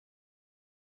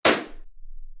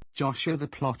Joshua the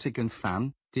Plotagon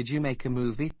fan, did you make a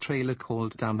movie trailer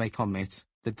called Amey Kamat,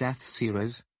 the death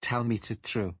series? Tell me to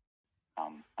true.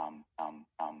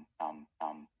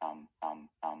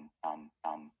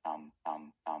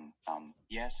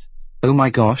 Yes. Oh my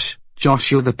gosh,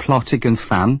 Joshua the Plotagon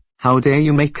fan, how dare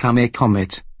you make Amey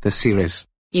Kamat, the series?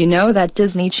 You know that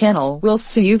Disney Channel will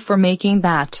sue you for making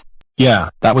that. Yeah,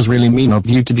 that was really mean of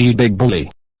you to be big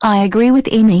bully. I agree with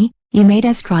Amey, you made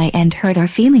us cry and hurt our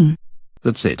feeling.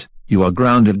 That's it. You are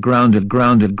grounded for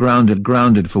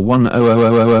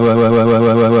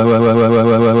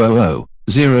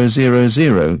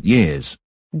 1,000,000 years.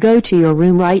 Go to your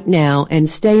room right now and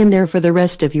stay in there for the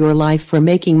rest of your life for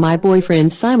making my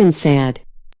boyfriend Simon sad.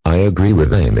 I agree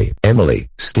with Amey, Emily,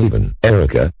 Stephen,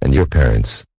 Arika, and your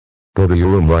parents. Go to your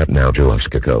room right now, Josh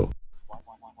Kako.